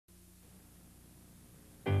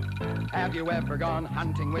Have you ever gone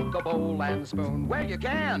hunting with the bowl and spoon? Well, you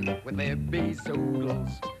can with Libby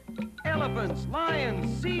Zoodles. Elephants,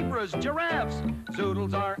 lions, zebras, giraffes.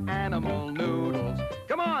 Zoodles are animal noodles.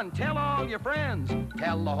 Come on, tell all your friends.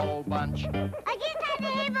 Tell the whole bunch. I just had a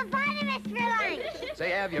hippopotamus for lunch. Say,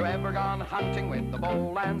 have you ever gone hunting with the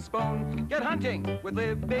bowl and spoon? Get hunting with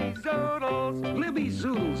Libby Zoodles. Libby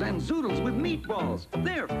Zoodles and Zoodles with meatballs.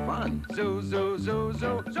 They're fun. Zoo, zoo, zoo,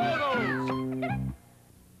 zoo, Zoodles.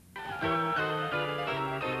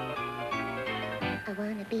 I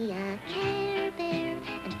wanna be a Care Bear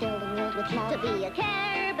and fill the world with love. To be a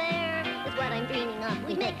Care Bear is what I'm dreaming of.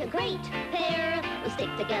 We make a great pair. We stick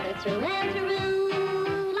together through and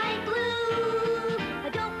through like glue. I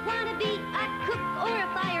don't wanna be a cook or a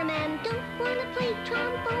fireman. Don't wanna play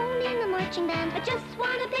trombone in the marching band. I just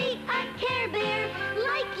wanna be a Care Bear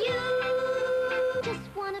like you. Just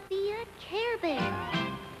wanna be a Care Bear.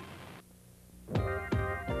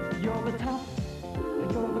 You're the top,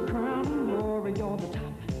 you're the crown, glory, you're the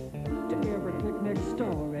top to every picnic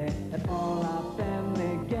story. And all our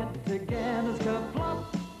family get together's kerplop,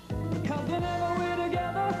 because whenever we're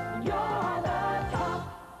together, you're the top.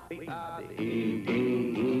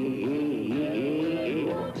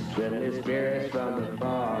 Friendly spirits from the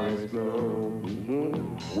forest grow.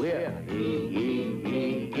 We're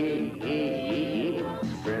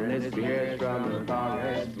friendly spirits from the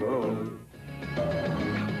forest grow.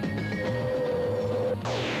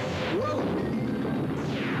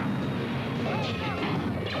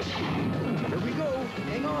 Here we go.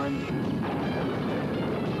 Hang on.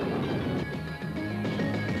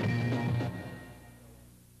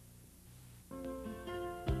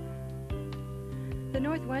 The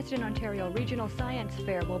Northwestern Ontario Regional Science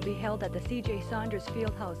Fair will be held at the C.J. Saunders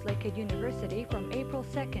Fieldhouse, Lakehead University from April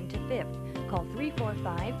 2nd to 5th. Call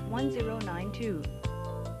 345-1092.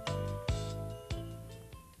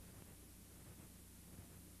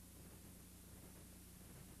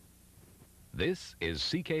 This is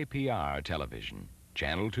CKPR Television,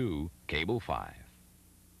 Channel 2, Cable 5.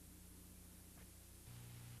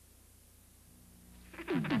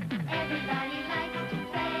 Everybody likes to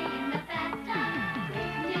play in the bathtub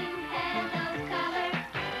with new Hello color.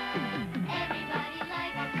 Everybody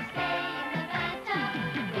likes to stay in the bathtub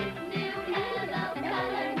with new Hello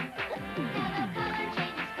color. Hello color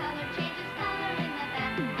changes color in the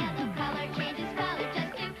bath. Hello color changes color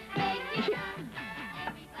just to make you know.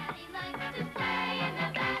 Everybody likes to play in the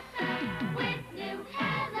bathtub with new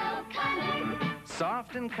Hello color.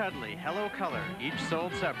 Soft and cuddly Hello Color, each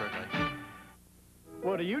sold separately.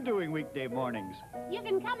 What are you doing weekday mornings? You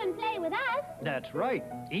can come and play with us. That's right.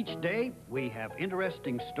 Each day, we have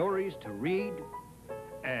interesting stories to read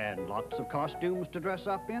and lots of costumes to dress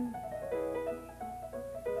up in.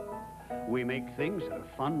 We make things that are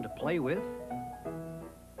fun to play with.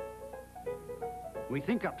 We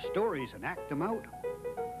think up stories and act them out.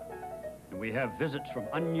 And we have visits from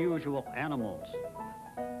unusual animals.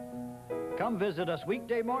 Come visit us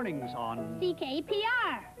weekday mornings on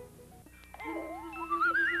CKPR.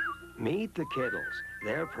 Meet the Kittles.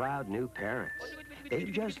 They're proud new parents.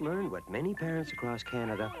 They've just learned what many parents across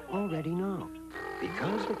Canada already know.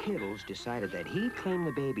 Because the Kittles decided that he'd claim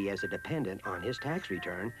the baby as a dependent on his tax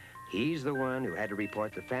return, he's the one who had to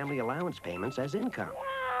report the family allowance payments as income.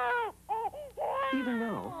 Even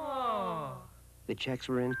though the checks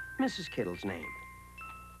were in Mrs. Kittle's name.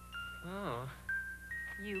 Oh.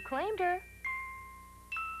 You claimed her.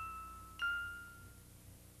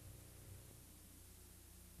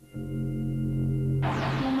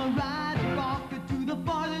 Gonna ride a rocket to the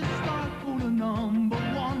farthest star for the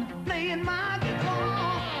 #1, playing my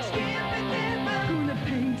guitar. Skippy Peanut, gonna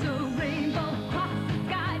paint a rainbow across the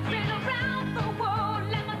sky, spin around the world,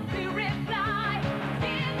 let my spirit fly.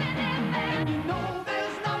 Skippy Peanut, you know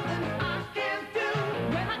there's nothing I can't do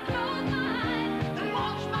when I close my eyes and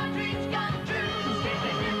watch my dreams come true.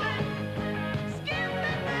 Skippy Peanut,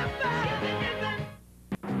 Skippy Peanut,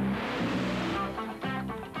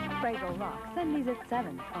 Fraggle Rock, Sundays at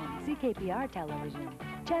 7 on CKPR Television,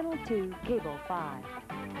 Channel 2, Cable 5.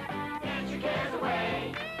 Get your cares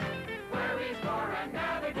away. Worries for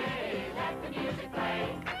another day. Let the music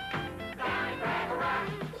play. Down in Fraggle Rock.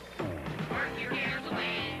 Work your cares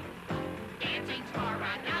away. Dancing's for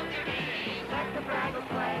another day. Let the Fraggles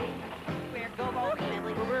play. We're go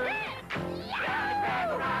Billy. Down in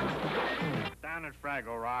Fraggle Rock. Down at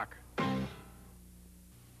Fraggle Rock.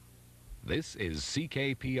 This is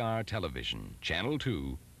CKPR Television, Channel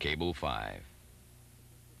 2, Cable 5.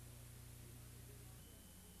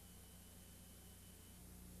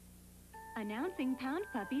 Announcing Pound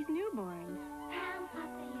Puppy's newborns. Pound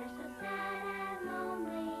Puppy, you're so sad and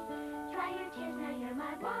lonely. Dry your tears, now you're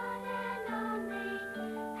my one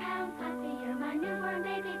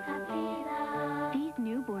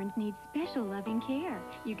special loving care.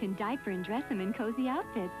 You can diaper and dress them in cozy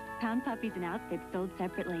outfits. Pound puppies and outfits sold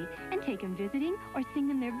separately. And take them visiting or sing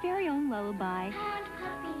them their very own lullaby. Pound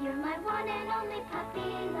puppy, you're my one and only puppy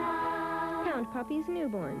love. Pound Puppies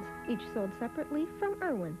newborns, each sold separately from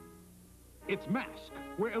Irwin. It's M.A.S.K,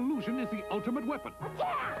 where illusion is the ultimate weapon.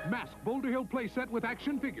 M.A.S.K Boulder Hill playset with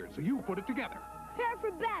action figures, so you put it together. Prepare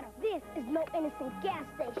for battle. This is no innocent gas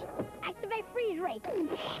station. Activate freeze rate.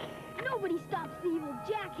 Nobody stops the evil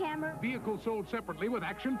jackhammer. Vehicles sold separately with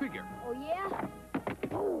action figure. Oh, yeah?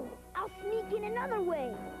 Oh, I'll sneak in another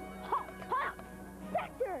way. Hop, hop!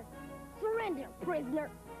 Sector! Surrender, prisoner.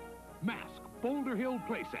 M.A.S.K Boulder Hill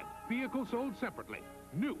playset. Vehicles sold separately.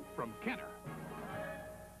 New from Kenner.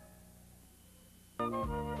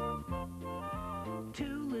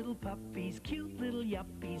 Two little puppies, cute little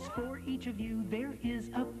yuppies. For each of you, there is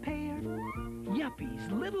a pair.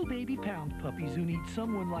 Yuppies, little baby pound puppies who need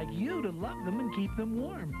someone like you to love them and keep them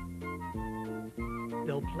warm.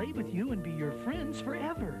 They'll play with you and be your friends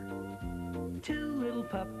forever. Two little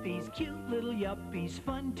puppies, cute little yuppies.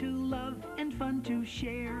 Fun to love and fun to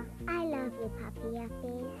share. I love you, puppy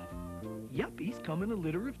yuppies. Yuppies come in a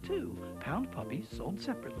litter of 2. Pound puppies sold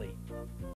separately.